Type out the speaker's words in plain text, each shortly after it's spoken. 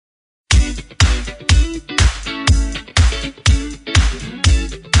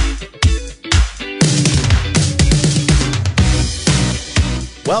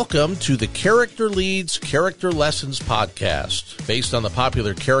Welcome to the Character Leads Character Lessons podcast. Based on the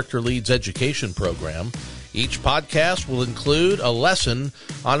popular Character Leads education program, each podcast will include a lesson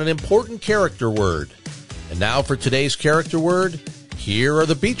on an important character word. And now for today's character word, here are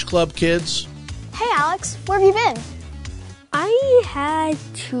the Beach Club kids. Hey Alex, where have you been? I had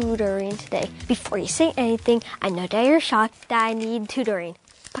tutoring today. Before you say anything, I know that you're shocked that I need tutoring.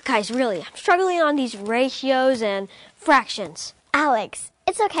 But guys, really, I'm struggling on these ratios and fractions. Alex,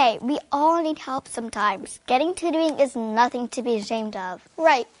 it's okay. We all need help sometimes. Getting tutoring is nothing to be ashamed of.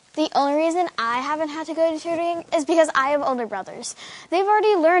 Right. The only reason I haven't had to go to tutoring is because I have older brothers. They've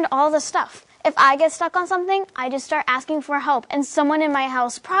already learned all the stuff. If I get stuck on something, I just start asking for help, and someone in my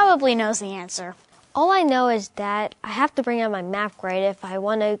house probably knows the answer. All I know is that I have to bring up my math grade if I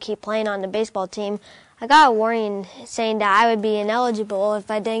want to keep playing on the baseball team. I got a warning saying that I would be ineligible if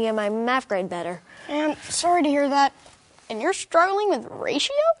I didn't get my math grade better. And sorry to hear that. And you're struggling with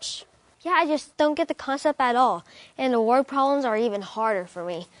ratios? Yeah, I just don't get the concept at all. And the word problems are even harder for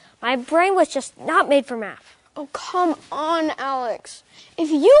me. My brain was just not made for math. Oh, come on, Alex. If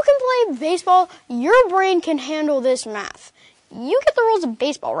you can play baseball, your brain can handle this math. You get the rules of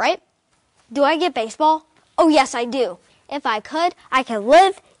baseball, right? Do I get baseball? Oh, yes, I do. If I could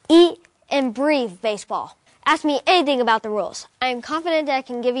live, eat, and breathe baseball. Ask me anything about the rules. I am confident that I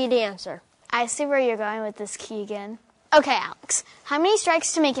can give you the answer. I see where you're going with this, Keegan. Okay, Alex, how many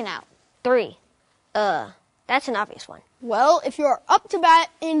strikes to make an out? 3. That's an obvious one. Well, if you're up to bat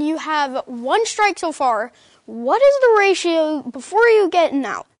and you have 1 strike so far, what is the ratio before you get an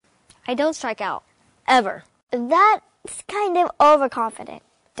out? I don't strike out. Ever. That's kind of overconfident,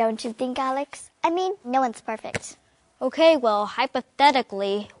 don't you think, Alex? I mean, no one's perfect. Okay, well,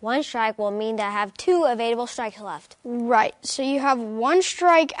 hypothetically, 1 strike will mean that I have 2 available strikes left. Right, so you have 1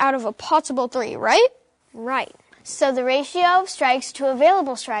 strike out of a possible 3, right? Right. So the ratio of strikes to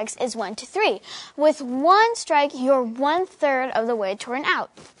available strikes is 1 to 3. With 1 strike, you're 1/3 of the way to an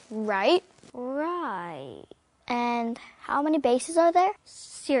out, right? Right. And how many bases are there?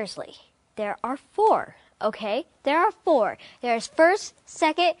 Seriously, there are 4, okay? There are 4. There's first,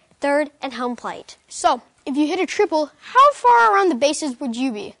 second, third, and home plate. So, if you hit a triple, how far around the bases would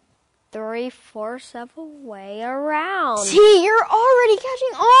you be? 3/4 of a way around. See, you're already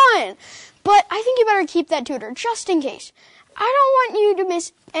catching on. But I think you better keep that tutor, just in case. I don't want you to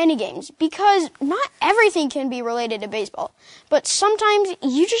miss any games, because not everything can be related to baseball. But sometimes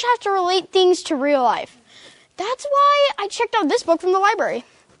you just have to relate things to real life. That's why I checked out this book from the library.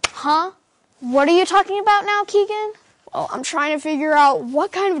 Huh? What are you talking about now, Keegan? Well, I'm trying to figure out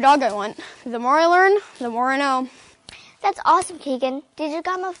what kind of dog I want. The more I learn, the more I know. That's awesome, Keegan. Did your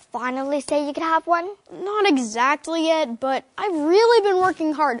grandma finally say you could have one? Not exactly yet, but I've really been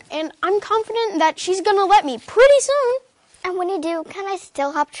working hard, and I'm confident that she's gonna let me pretty soon. And when you do, can I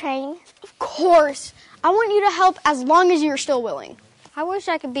still help train? Of course. I want you to help as long as you're still willing. I wish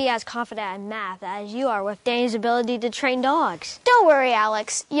I could be as confident in math as you are with Danny's ability to train dogs. Don't worry,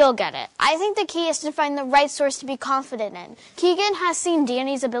 Alex. You'll get it. I think the key is to find the right source to be confident in. Keegan has seen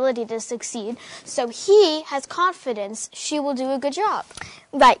Danny's ability to succeed, so he has confidence she will do a good job.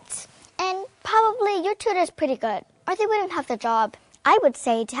 Right. And probably your tutor's pretty good, or they wouldn't have the job. I would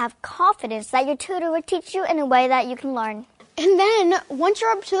say to have confidence that your tutor would teach you in a way that you can learn. And then, once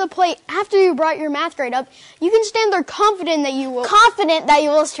you're up to the plate, after you brought your math grade up, you can stand there confident that you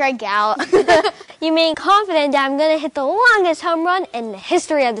will strike out. You mean confident that I'm going to hit the longest home run in the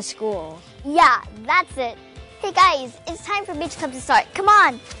history of the school? Yeah, that's it. Hey guys, it's time for Beach Club to start. Come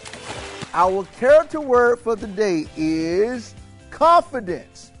on. Our character word for the day is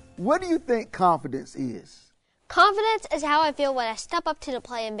confidence. What do you think confidence is? Confidence is how I feel when I step up to the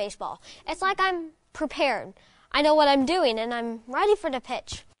plate in baseball. It's like I'm prepared. I know what I'm doing, and I'm ready for the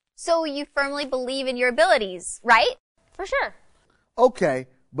pitch. So you firmly believe in your abilities, right? For sure. Okay,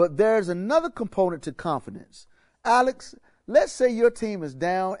 but there's another component to confidence. Alex, let's say your team is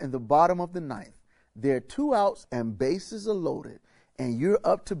down in the bottom of the 9th. There are 2 outs and bases are loaded, and you're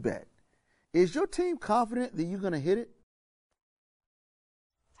up to bat. Is your team confident that you're going to hit it?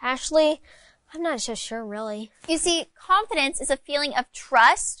 Actually, I'm not so sure, really. You see, confidence is a feeling of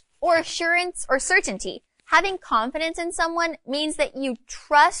trust or assurance or certainty. Having confidence in someone means that you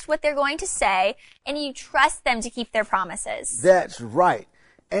trust what they're going to say and you trust them to keep their promises. That's right.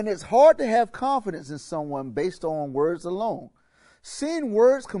 And it's hard to have confidence in someone based on words alone. Seeing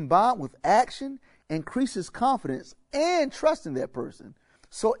words combined with action increases confidence and trust in that person.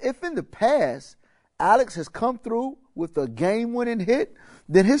 So if in the past Alex has come through with a game-winning hit,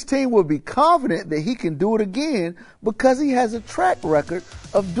 then his team will be confident that he can do it again because he has a track record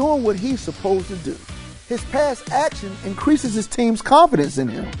of doing what he's supposed to do. His past action increases his team's confidence in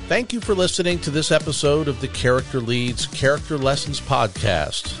him. Thank you for listening to this episode of the Character Leads Character Lessons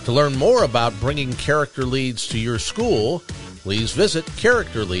podcast. To learn more about bringing character leads to your school, please visit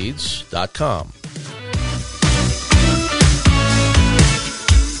characterleads.com.